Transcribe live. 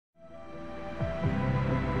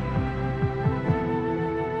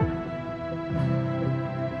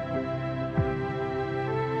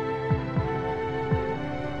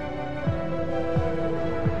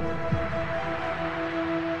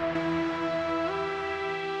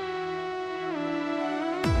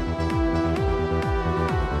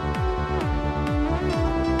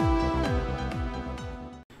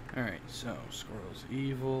There's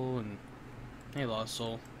evil and hey, lost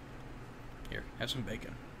soul. Here, have some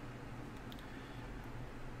bacon.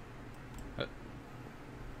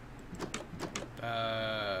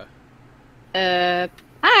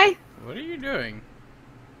 Hi. What are you doing?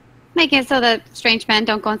 Making it so that strange men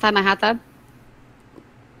don't go inside my hot tub.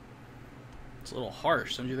 It's a little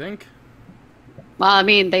harsh, don't you think? Well, I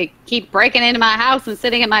mean, they keep breaking into my house and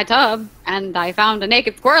sitting in my tub, and I found a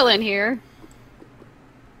naked squirrel in here.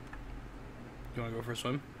 You want to go for a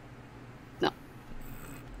swim? No.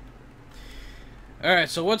 Alright,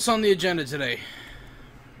 so what's on the agenda today?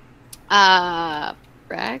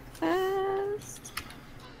 Breakfast?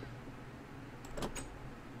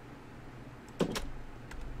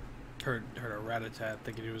 Heard a rat-a-tat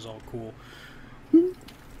thinking he was all cool.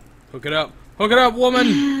 Hook it up! Hook it up,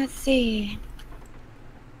 woman! Let's see.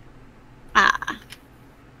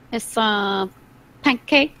 There's some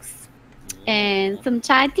pancakes and some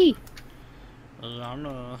chai tea.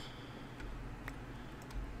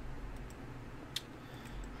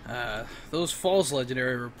 Those false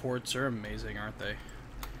legendary reports are amazing, aren't they?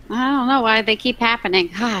 I don't know why they keep happening.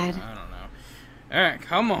 God. I don't know. Alright,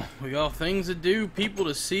 come on. We got things to do, people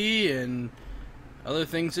to see, and other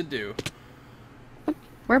things to do.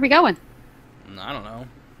 Where are we going? I don't know.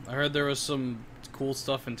 I heard there was some cool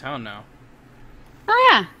stuff in town now. Oh,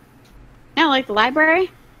 yeah. Yeah, like the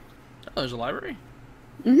library? Oh, there's a library?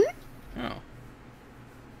 Mm-hmm. Oh.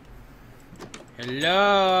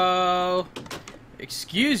 Hello?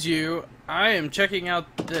 Excuse you, I am checking out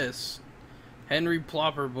this. Henry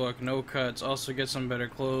Plopper book, no cuts. Also get some better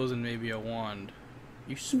clothes and maybe a wand.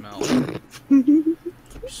 You smell. You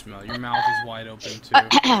smell. Your mouth is wide open, too.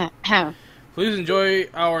 Please enjoy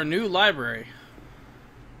our new library.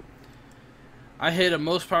 I hid a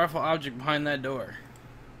most powerful object behind that door.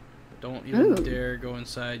 Don't even dare go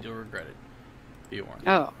inside, you'll regret it. Be warned.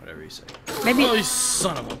 Oh. Whatever you say. Maybe. Oh, you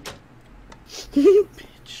son of a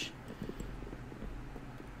bitch.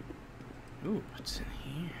 Ooh, what's in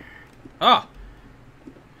here? Oh!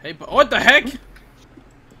 Hey, but what the heck?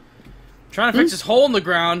 Trying to fix this hole in the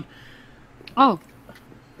ground. Oh.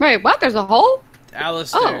 Wait, what? There's a hole?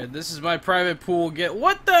 Alistair, this is my private pool.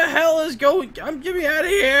 What the hell is going? Get me out of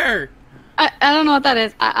here! I don't know what that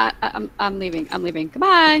is. I'm leaving. I'm leaving.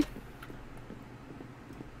 Goodbye.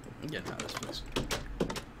 I'm getting out of this place.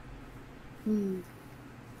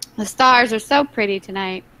 The stars are so pretty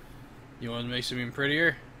tonight. You want to make something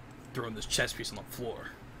prettier? Throwing this chess piece on the floor.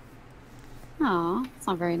 Aw, that's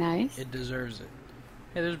not very nice. It deserves it.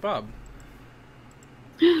 Hey, there's Bob.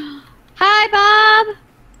 Hi,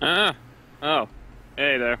 Bob! Oh.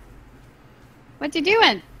 Hey there. What you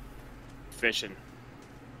doing? Fishing.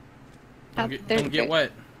 Don't get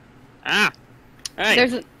wet. Ah!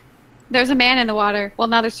 Hey! There's a man in the water. Well,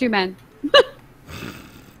 now there's two men.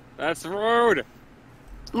 That's rude!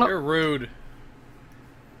 Oh. You're rude.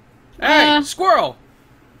 Hey, squirrel!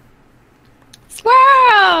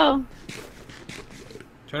 Squirrel!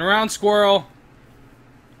 Turn around, squirrel.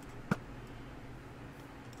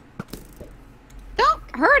 Don't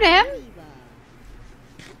hurt him.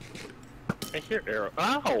 I hear arrow.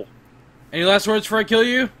 Ow! Any last words before I kill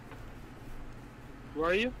you? Who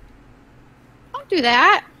are you? Don't do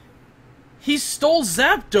that. He stole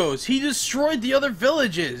Zapdos. He destroyed the other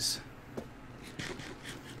villages.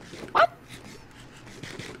 What?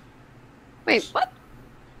 Wait, what?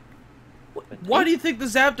 Why do you think the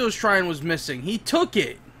Zapdos shrine was missing? He took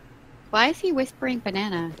it. Why is he whispering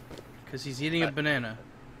banana? Because he's eating a banana.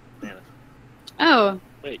 Banana. Oh.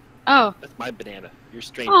 Wait. Oh. That's my banana. You're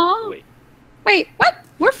strange. Aw. Wait, what?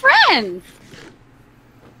 We're friends!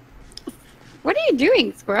 What are you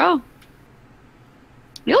doing, squirrel?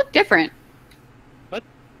 You look different. What?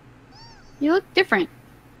 You look different.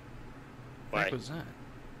 Why? What was that?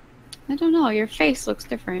 I don't know, your face looks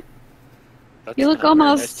different. That's You look not very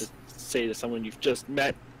almost- nice to say to someone you've just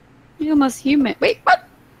met. You're almost human. Wait, what?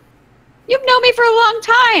 You've known me for a long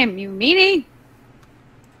time, you meanie!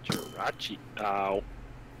 Jirachi. Ow.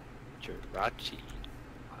 Jirachi.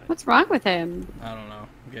 What's wrong with him? I don't know.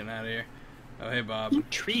 I'm getting out of here. Oh, hey, Bob.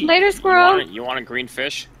 Tree. Later, squirrel. You want a green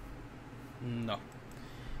fish? No.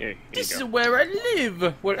 Here This you is go. where I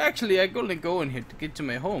live. Well, actually, I can only go in here to get to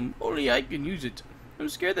my home. Only I can use it. I'm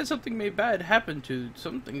scared that something may bad happen to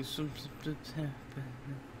something. So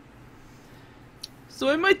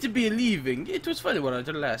I might be leaving. It was funny while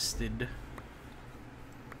it lasted.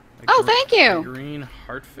 Oh, thank you. A green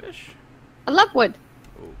heartfish? I love wood.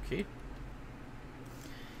 Okay.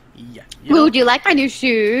 Yeah. Ooh, do you like my new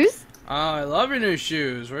shoes? Oh, I love your new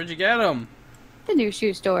shoes. Where'd you get them? The new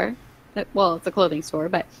shoe store. Well, it's a clothing store,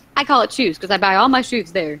 but I call it shoes because I buy all my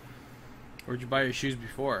shoes there. Where'd you buy your shoes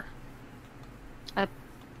before?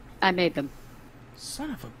 I made them.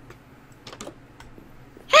 Son of a...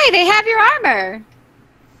 Hey, they have your armor!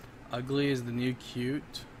 Ugly is the new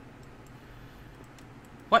cute.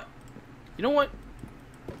 What? You know what?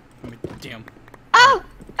 I mean, damn. Oh!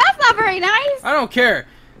 That's not very nice! I don't care.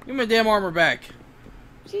 Give me my damn armor back.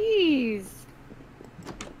 Jeez.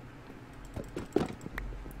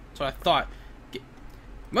 That's what I thought.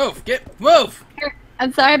 Move! Here,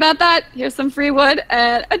 I'm sorry about that. Here's some free wood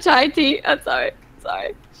and a chai tea. I'm sorry.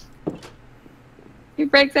 Sorry. He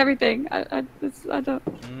breaks everything. I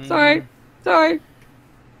don't. Sorry. Sorry.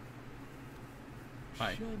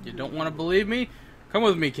 Fine. You don't want to believe me? Come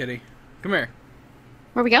with me, kitty. Come here.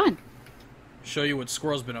 Where are we going? Show you what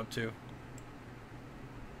Squirrel's been up to.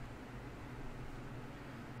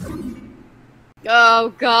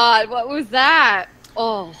 Oh God, what was that?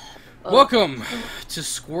 Oh. Welcome to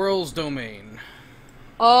Squirrel's domain.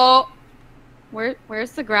 Oh.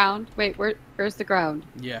 Where's the ground? Wait, where's the ground?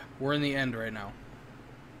 Yeah, we're in the end right now.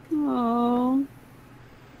 Oh.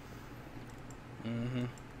 Mm-hmm.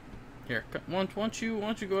 Here, why don't you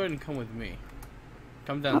go ahead and come with me?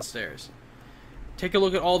 Come downstairs. Take a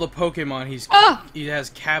look at all the Pokemon he has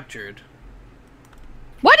captured.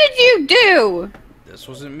 What did you do? This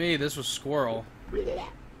wasn't me. This was Squirrel.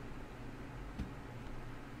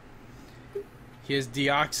 He has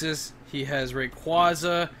Deoxys. He has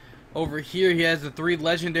Rayquaza. Over here, he has the 3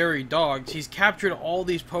 legendary dogs. He's captured all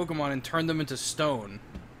these Pokemon and turned them into stone.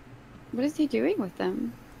 What is he doing with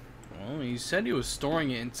them? Well, he said he was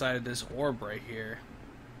storing it inside of this orb right here.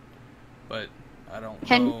 But I don't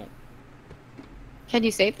know. Can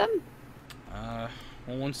you save them? Well,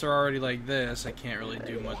 once they're already like this, I can't really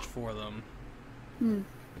do much for them. Hmm.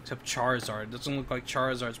 Except Charizard. It doesn't look like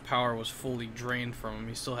Charizard's power was fully drained from him.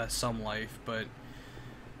 He still has some life, but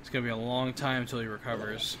it's gonna be a long time until he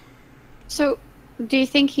recovers. So, do you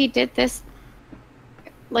think he did this,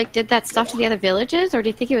 like, did that stuff to the other villages, or do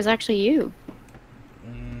you think it was actually you?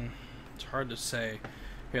 It's hard to say.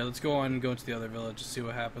 Here, let's go on and go into the other village and see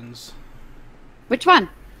what happens. Which one?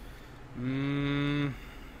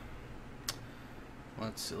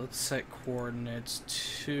 Let's see. Let's set coordinates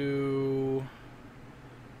to...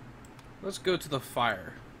 Let's go to the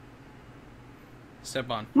fire. Step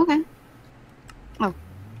on. Okay. Oh.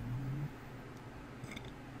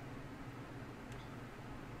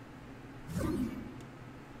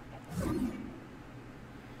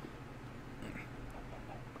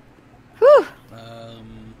 Whew.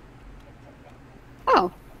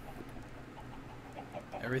 Oh.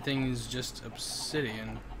 Everything is just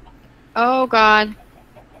obsidian. Oh God.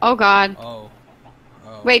 Oh God. Oh.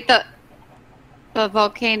 Wait, the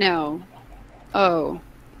volcano. Oh.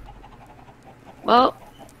 Well.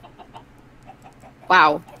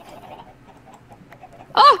 Wow.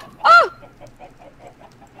 Oh! Oh!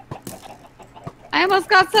 I almost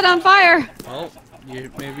got set on fire. Well,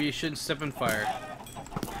 maybe you shouldn't step in fire.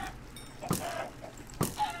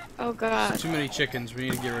 Oh God. There's too many chickens. We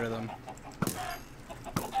need to get rid of them.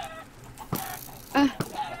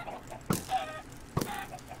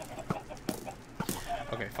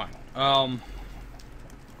 Okay, fine. Oh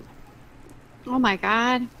my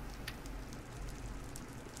God.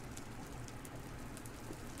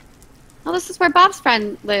 Well, this is where Bob's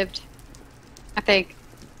friend lived, I think.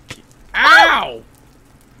 Ow!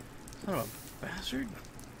 Son of a bastard.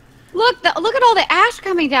 Look at all the ash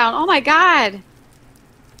coming down. Oh my God.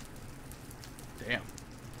 Damn.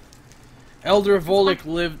 Elder Volek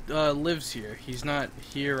lives here. He's not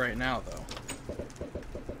here right now, though.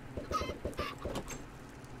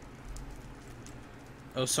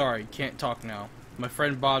 Oh, sorry. Can't talk now. My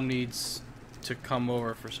friend Bob needs to come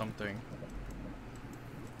over for something.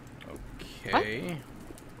 Okay.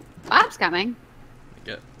 What? Bob's coming.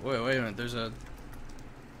 Wait a minute. There's a...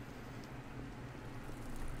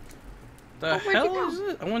 The where'd you hell go? is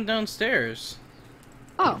it? I went downstairs.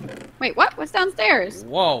 Oh, wait, what? What's downstairs?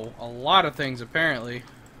 Whoa, a lot of things apparently.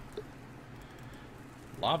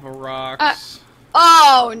 Lava rocks.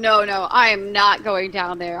 Oh, no, I am not going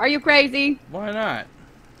down there. Are you crazy? Why not?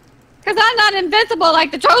 Because I'm not invincible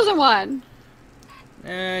like the Chosen One.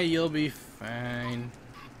 You'll be fine.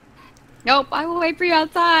 Nope, I will wait for you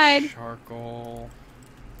outside. Charcoal.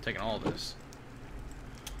 Taking all this.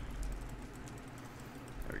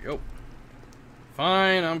 There we go.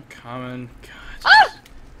 Fine, I'm coming. God. Ah!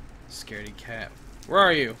 Scaredy cat. Where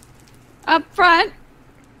are you? Up front.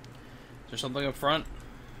 Is there something up front?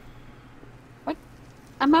 What?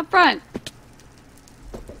 I'm up front.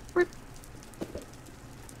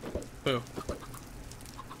 Boo.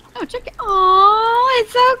 Oh, chicken. Oh,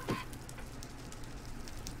 it's so...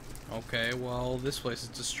 Okay, well, this place is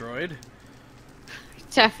destroyed.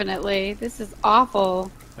 Definitely. This is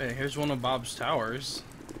awful. Wait, here's one of Bob's towers.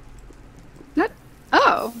 What?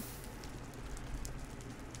 Oh.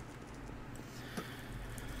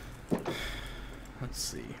 Let's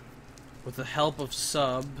see. With the help of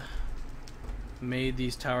Sub, made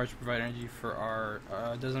these towers to provide energy for our.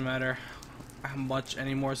 Doesn't matter how much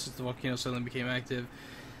anymore since the volcano suddenly became active.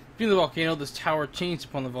 Being the volcano, this tower changed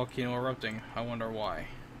upon the volcano erupting. I wonder why.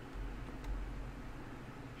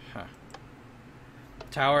 Huh.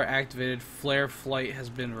 Tower activated. Flare flight has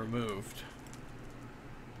been removed.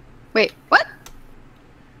 Wait, what?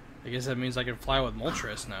 I guess that means I can fly with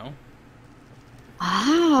Moltres now.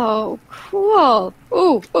 Oh, cool.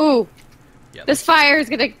 Ooh, ooh. Yeah, This fire is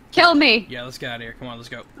gonna kill me. yeah, let's get out of here. Come on, let's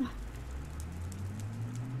go.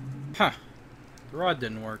 Huh. The rod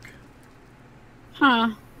didn't work.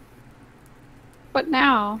 Huh. What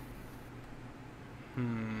now?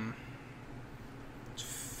 It's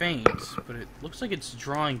faint, but it looks like it's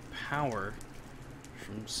drawing power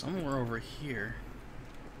from somewhere over here.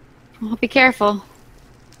 Well, be careful.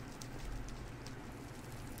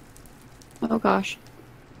 Oh gosh.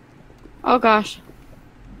 Oh gosh.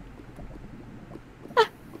 Ah.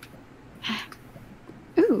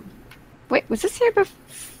 Ooh. Wait, was this here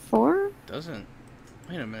before? Doesn't.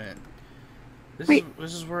 Wait a minute. Wait.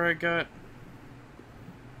 This is where I got.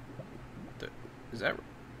 Is that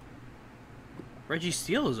Reggie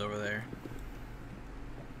Steele is over there?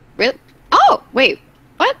 Really? Oh, wait.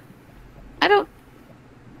 What? I don't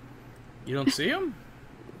You don't see him?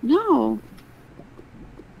 know.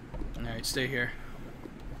 Alright, stay here.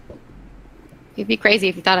 You'd be crazy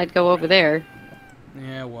if you thought I'd go over there.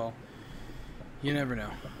 Yeah, well, you never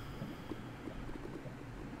know.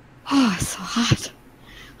 Oh, it's so hot.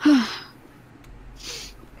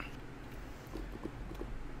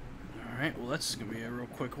 Alright, well, that's gonna be a real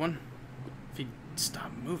quick one. If he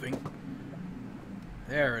stop moving.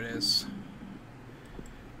 There it is.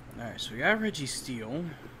 Alright, so we got Reggie Steele.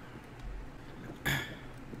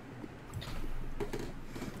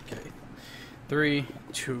 Okay. 3,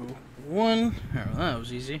 2, 1. Oh, that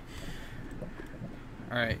was easy.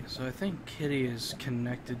 Alright, so I think Kitty is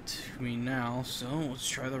connected to me now, so let's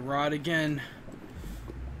try the rod again.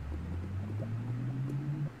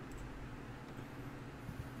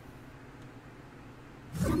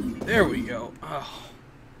 There we go. Oh.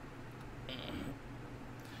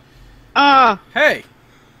 Hey!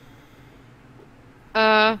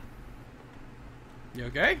 You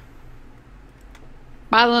okay?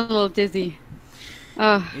 My little dizzy.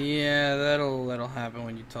 Yeah, that'll happen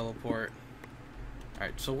when you teleport.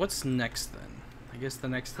 Alright, so what's next then? I guess the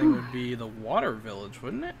next thing would be the water village,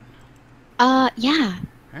 wouldn't it? Yeah.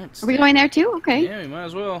 Alright. Are we going there too? Okay. Yeah, we might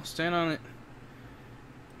as well. Stand on it.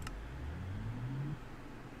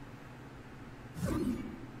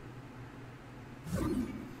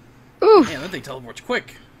 Ooh. Man, that thing teleports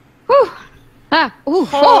quick. Whew. Ah. Ooh.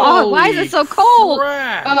 Oh, why is it so cold?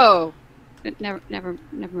 Crap. Oh. Never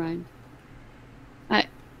mind.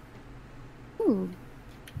 Ooh.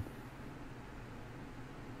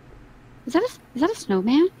 Is that a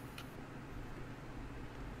snowman?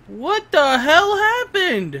 What the hell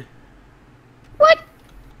happened? What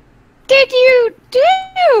did you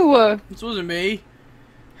do? This wasn't me.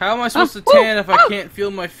 How am I supposed to tan if I can't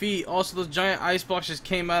feel my feet? Also, those giant ice blocks just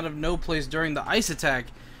came out of no place during the ice attack.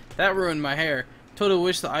 That ruined my hair. Totally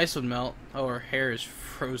wish the ice would melt. Oh, her hair is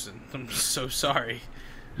frozen. I'm so sorry.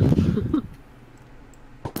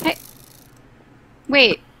 Hey.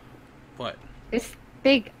 Wait. What? This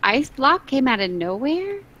big ice block came out of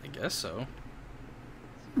nowhere? I guess so.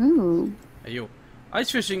 Ooh. Hey, yo. Ice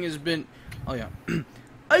fishing has been... Oh, yeah.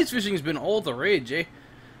 Ice fishing has been all the rage, eh?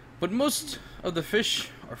 But most of the fish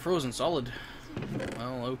are frozen solid.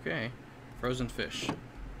 Well, okay. Frozen fish.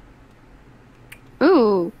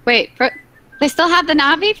 Ooh. Wait. They still have the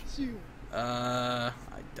Navi? I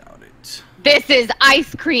doubt it. This is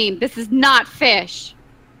ice cream. This is not fish.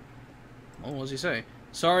 Well, what does he say?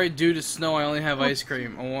 Sorry, due to snow, I only have ice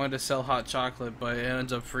cream. I wanted to sell hot chocolate, but it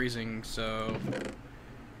ends up freezing, so... Well,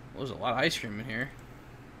 there's a lot of ice cream in here.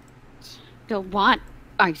 Don't want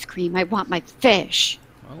ice cream. I want my fish.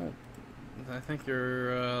 Well, I think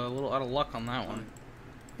you're a little out of luck on that one.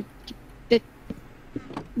 Bleh.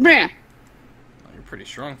 Well, you're pretty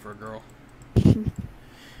strong for a girl.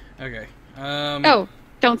 Okay. Oh,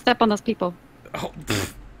 don't step on those people. Oh,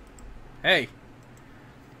 hey.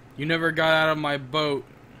 You never got out of my boat.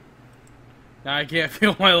 Now I can't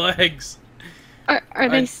feel my legs. Are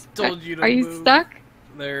they? Told you to Are you move. stuck?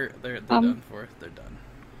 They're done for. They're done.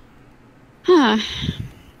 Huh.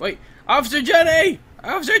 Wait, Officer Jenny!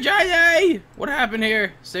 Officer Jenny! What happened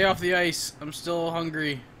here? Stay off the ice. I'm still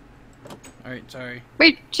hungry. Alright, sorry.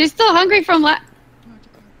 Wait, she's still hungry from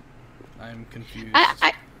I'm confused.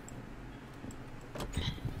 I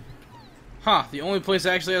Huh, the only place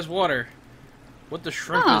that actually has water. What the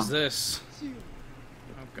shrimp Oh. is this?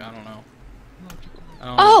 Oh, I don't know.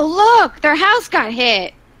 Oh, look! Their house got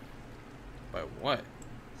hit! By what?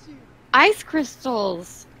 Ice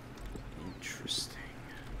crystals. Interesting.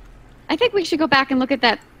 I think we should go back and look at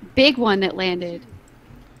that big one that landed.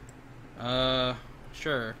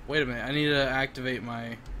 Sure. Wait a minute, I need to activate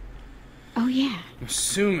my... Oh, yeah. I'm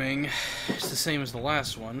assuming it's the same as the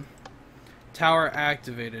last one. Tower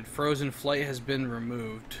activated. Frozen flight has been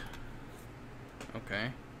removed. Okay.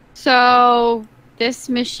 So, this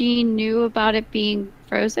machine knew about it being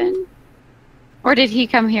frozen? Or did he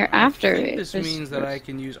come here after I think it? this was means that I frozen?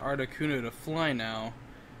 can use Articuno to fly now.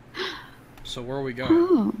 So where are we going?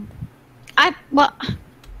 Oh. Well,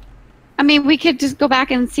 I mean, we could just go back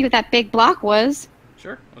and see what that big block was.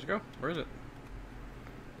 Sure, let's go. Where is it?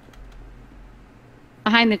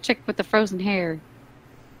 Behind the chick with the frozen hair.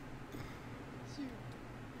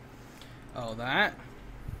 Oh, that?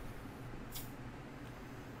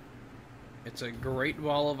 It's a great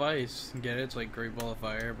ball of ice. Get it? It's like Great Ball of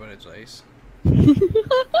Fire, but it's ice.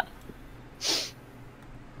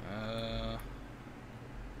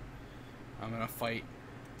 I'm gonna fight.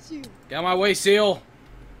 Get out of my way, seal!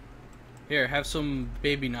 Here, have some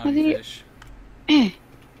baby naughty fish.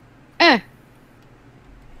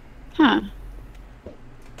 Huh.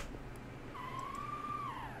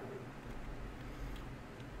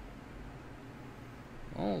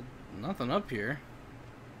 Oh, nothing up here.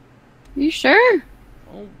 You sure?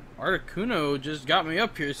 Oh, Articuno just got me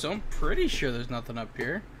up here, so I'm pretty sure there's nothing up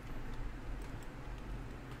here.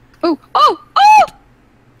 Oh, oh, oh!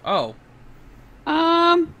 Oh.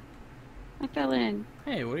 I fell in.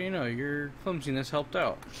 Hey, what do you know? Your clumsiness helped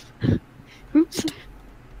out. Oops.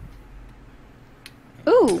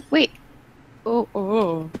 Ooh, wait.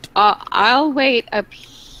 Oh. I'll wait up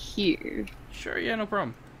here. Sure, yeah, no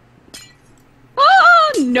problem.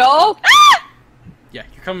 Oh, no! Ah! Yeah,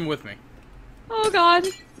 you're coming with me. Oh, God.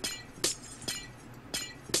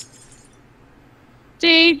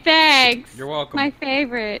 Gee, thanks. You're welcome. My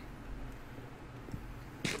favorite.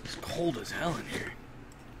 It's cold as hell in here.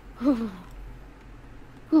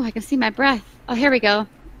 Ooh, I can see my breath. Oh, here we go.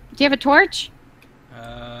 Do you have a torch?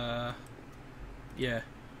 Yeah.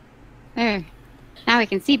 There. Now we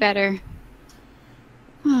can see better.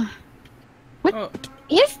 What Oh,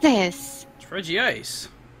 is this? it's Reggie Ice.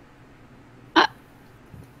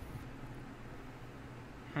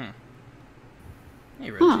 Hey,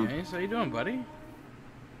 Reggie Ice, how you doing, buddy?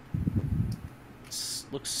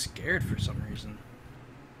 Looks scared for some reason.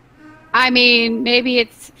 I mean, maybe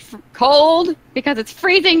it's cold because it's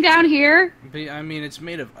freezing down here. But, I mean, it's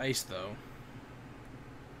made of ice, though.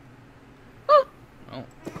 Oh, Oh.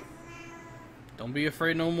 Don't be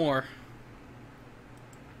afraid no more.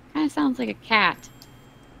 kind of sounds like a cat.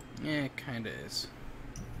 Yeah, it kinda is.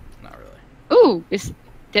 Not really. Ooh, is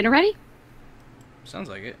dinner ready? Sounds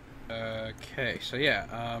like it. Okay, so yeah,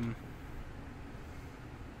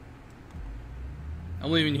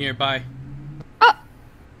 I'm leaving here, bye. Oh,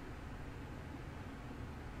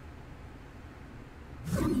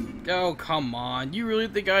 Oh, come on. You really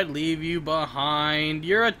think I'd leave you behind?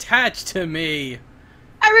 You're attached to me.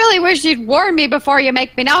 I really wish you'd warn me before you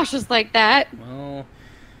make me nauseous like that. Well,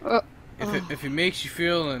 Uh, if it makes you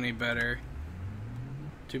feel any better,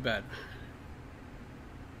 too bad.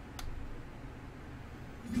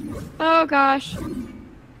 Oh gosh.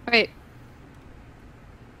 Wait.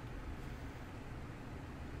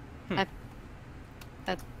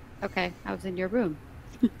 That's okay. I was in your room.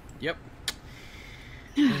 Yep.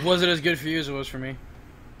 Was it as good for you as it was for me?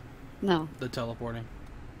 No, The teleporting.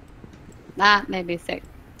 that made me sick.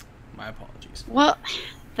 My apologies. Well,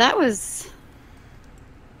 that was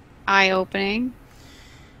eye-opening.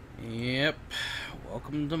 Yep.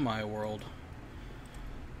 Welcome to my world.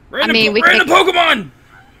 mean, we random could- Pokemon!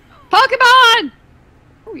 Pokemon!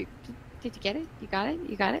 Oh, did you get it? You got it?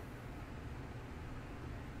 You got it?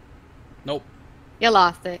 Nope. You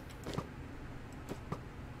lost it.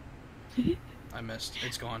 I missed.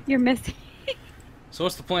 It's gone. You're missing. So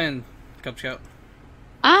what's the plan, Cub Scout?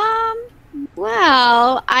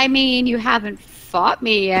 Well, I mean, you haven't fought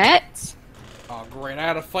me yet. Oh, great. I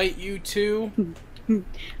gotta fight you too?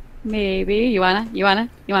 Maybe. You wanna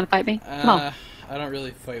fight me? Come on. I don't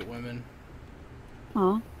really fight women.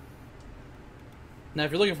 Aw. Now,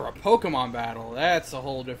 if you're looking for a Pokemon battle, that's a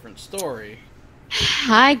whole different story.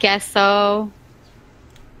 I guess so.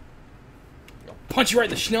 I'll punch you right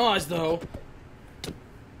in the schnoz, though.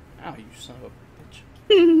 Ow, you son of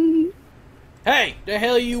a bitch. Hey, the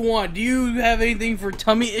hell you want? Do you have anything for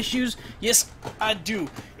tummy issues? Yes, I do.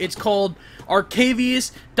 It's called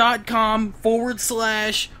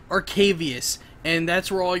arcavius.com/Arcavius, and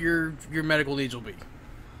that's where all your medical needs will be.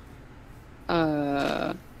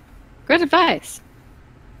 Good advice.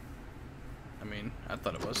 I mean, I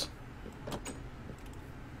thought it was.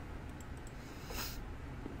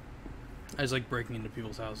 I just like breaking into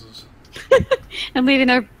people's houses. And leaving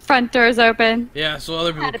their front doors open. Yeah, so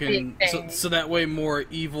other people That'd be can, great. so that way more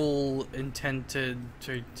evil intented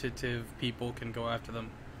people can go after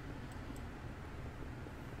them.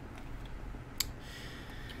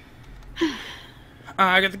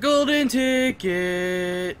 I got the golden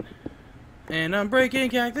ticket, and I'm breaking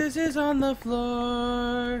cactuses on the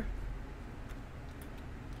floor.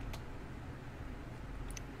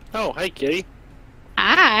 Oh, hi, kitty.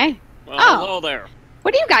 Hi. Well, Oh. hello there.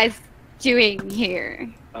 What are you guys doing here?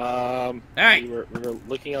 Hey! We were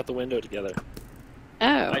looking out the window together.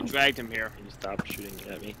 Oh. I dragged him here. Can you stop shooting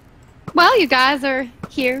at me? Well, you guys are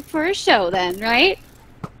here for a show then, right?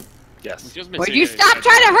 Yes. Would you stop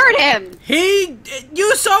trying to hurt him?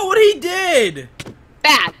 You saw what he did!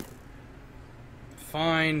 Bad.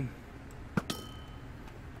 Fine.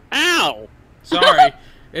 Ow! Sorry.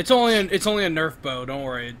 It's only a Nerf bow, don't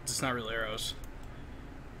worry. It's not real arrows.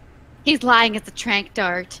 He's lying. It's a trank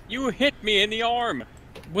dart. You hit me in the arm.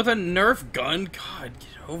 With a Nerf gun? God,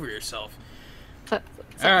 get over yourself. So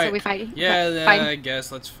Alright. so we fight. Yeah, fight. I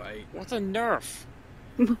guess let's fight. What's a nerf?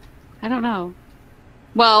 I don't know.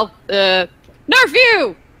 Well, nerf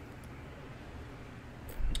you!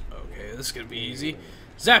 Okay, this is gonna be easy.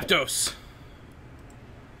 Zapdos!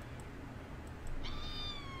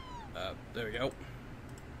 There we go.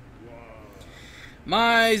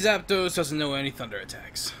 My Zapdos doesn't know any thunder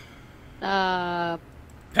attacks.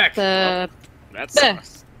 Peck! The That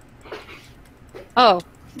sucks. oh,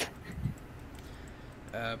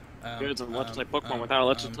 Good as a electric Pokemon without a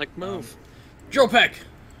electric move. Drill Peck!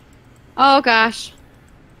 oh gosh,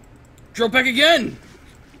 Drill Peck again!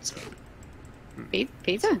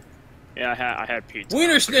 pizza. Yeah, I had pizza.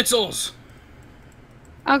 Wiener Schnitzels!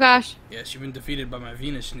 Oh gosh, Yes, you've been defeated by my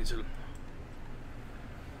Venus Schnitzel.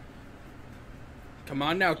 Come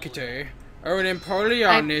on now, Kitty. Erwin and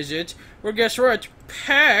Parleon, is it? Well, guess what?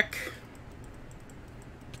 Peck!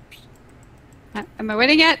 am I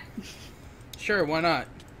winning yet? Sure, why not?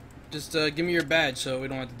 Just give me your badge so we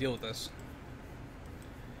don't have to deal with this.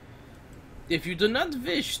 If you do not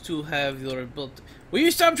wish to have your ability... Will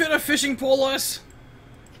you stop trying to fishing pole us?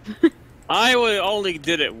 I only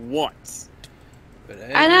did it once.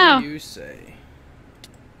 Whatever I know. you say.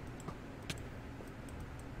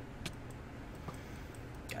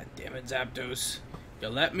 God damn it, Zapdos. You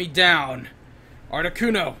let me down.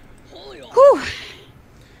 Articuno. Whew.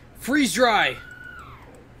 Freeze dry.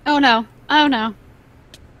 Oh no. Oh no.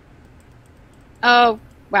 Oh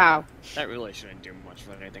wow. That really shouldn't do much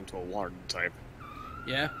of anything to a water type.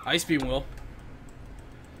 Yeah, Ice Beam will.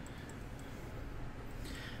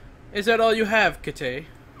 Is that all you have, Kate?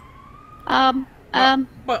 But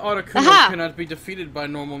Articuno Aha. cannot be defeated by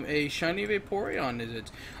normal a shiny Vaporeon, is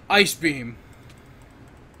it? Ice Beam.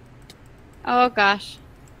 Oh gosh.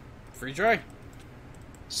 Freeze dry.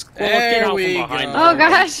 Squirrel, get There out we from behind go. Oh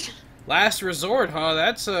gosh. Last resort, huh?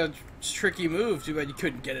 That's a tricky move. Too bad you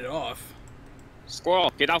couldn't get it off.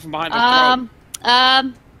 Squirrel, get out from behind the throne.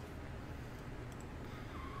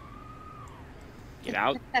 Get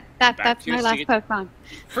out. That's to your my last seat. Pokemon.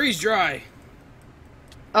 Freeze dry.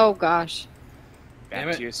 Oh gosh. Back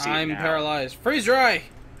Damn to your it, seat I'm now. paralyzed. Freeze dry.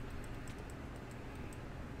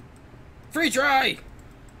 Freeze dry.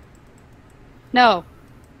 No.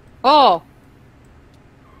 Oh.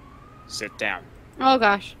 Sit down. Oh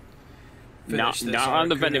gosh. Not Finish this, on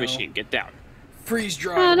the vending Articuno. machine. Get down. Freeze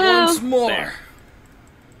dry Oh, no. once more. There.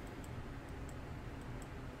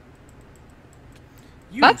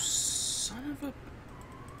 You What? son of a...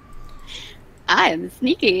 I am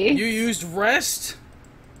sneaky. You used rest?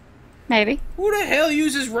 Maybe. Who the hell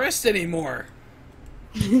uses rest anymore?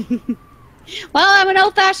 Well, I'm an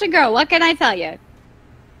old-fashioned girl. What can I tell you?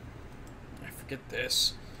 I forget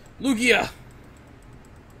this. Lugia.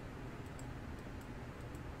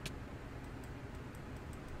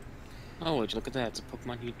 Oh, would you look at that? It's a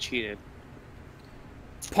Pokemon you cheated.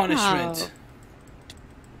 Punishment.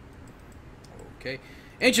 Okay.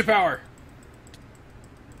 Ancient power.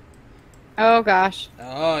 Oh gosh.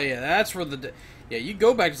 Oh yeah, that's where the... Yeah, you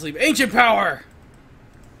go back to sleep. Ancient power.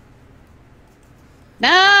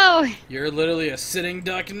 No. You're literally a sitting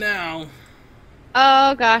duck now.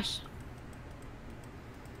 Oh gosh.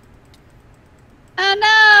 Oh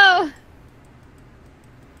no.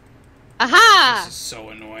 Aha! Ah! This is so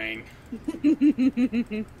annoying.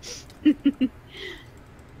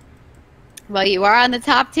 Well, you are on the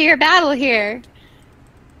top tier battle here.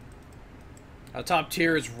 Our top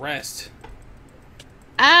tier is rest.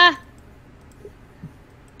 Ah!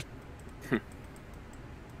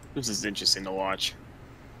 This is interesting to watch.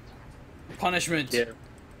 Punishment. Yeah.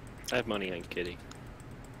 I have money on Kitty.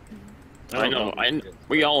 I know.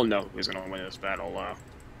 We all know who's gonna win this battle.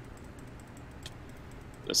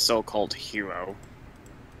 The so-called hero.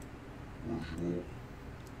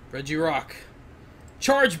 Reggie Rock.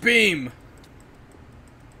 Charge beam!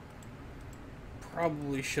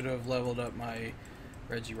 Probably should have leveled up my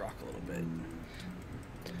Reggie Rock a little bit.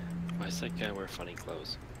 Why does that guy wear funny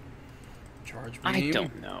clothes? Charge beam. I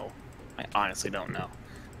don't know. I honestly don't know.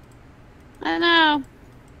 I know.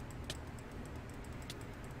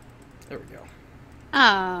 There we go.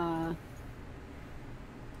 Ah.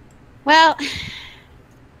 Well,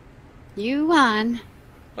 you won.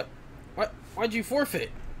 What? Why'd you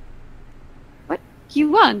forfeit? What?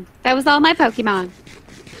 You won. That was all my Pokemon.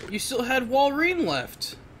 You still had Walrein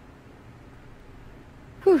left.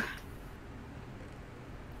 Whew.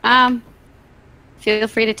 Feel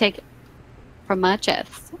free to take it from my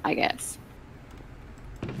chest, I guess.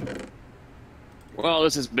 Well,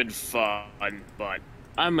 this has been fun, but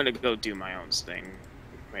I'm gonna go do my own thing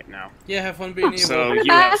right now. Yeah, have fun being evil. So Bye.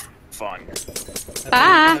 you have fun.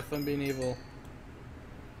 Bye. Have fun being evil.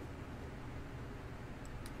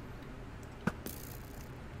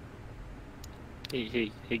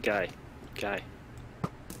 Hey, guy.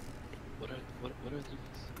 What are these?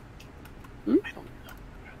 I don't know.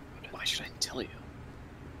 Why should I tell you?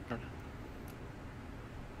 I don't know.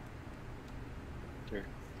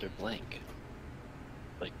 They're blank.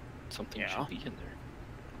 Like something should be in there.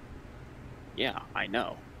 Yeah, I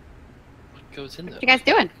know. What goes in there? What you guys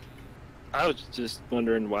doing? I was just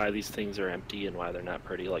wondering why these things are empty and why they're not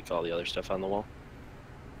pretty like all the other stuff on the wall.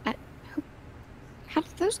 How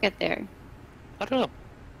did those get there? I don't know.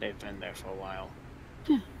 They've been there for a while.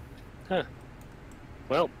 Huh.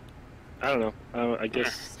 Well, I don't know. I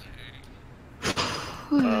guess.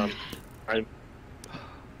 I'm.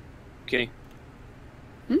 Okay.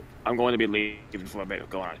 I'm going to be leaving for a bit,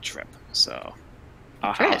 going on a trip. So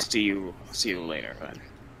I'll see you later then.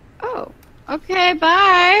 Oh, okay,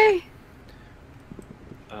 bye.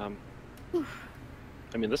 I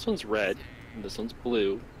mean, this one's red, and this one's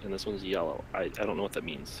blue, and this one's yellow. I don't know what that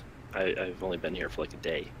means. I've only been here for like a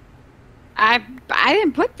day. I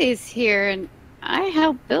didn't put these here, and I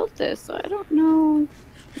helped build this, so I don't know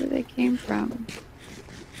where they came from.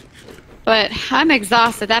 But I'm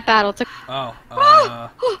exhausted. That battle took. Oh,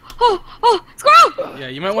 Squirrel! yeah,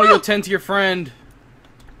 you might want to go tend to your friend.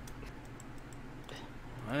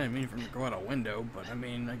 I didn't mean for him to go out a window, but I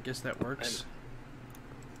mean, I guess that works.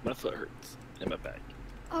 My foot hurts in my back.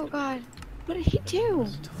 Oh God, what did he do?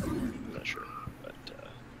 I'm not sure, but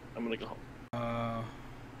I'm gonna go home.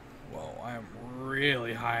 Well, I am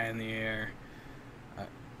really high in the air.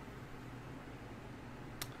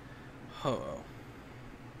 Ho-oh.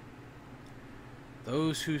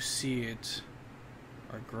 Those who see it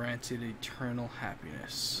are granted eternal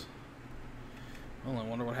happiness. Well, I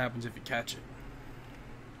wonder what happens if you catch it.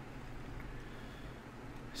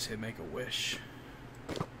 I say make a wish.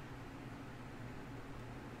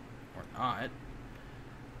 Or not.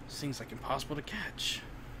 This thing's like impossible to catch.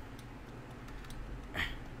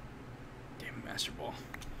 Damn Master Ball.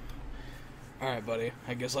 Alright, buddy.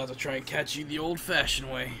 I guess I'll have to try and catch you the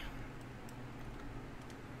old-fashioned way.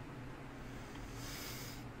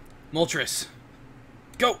 Moltres.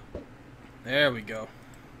 Go! There we go.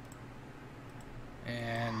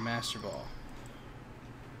 And Master Ball.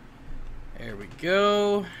 There we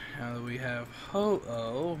go. Now that we have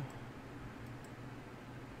Ho-Oh.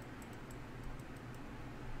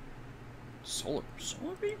 Solar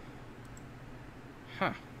Beam?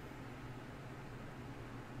 Huh.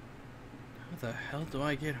 How the hell do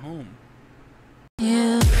I get home?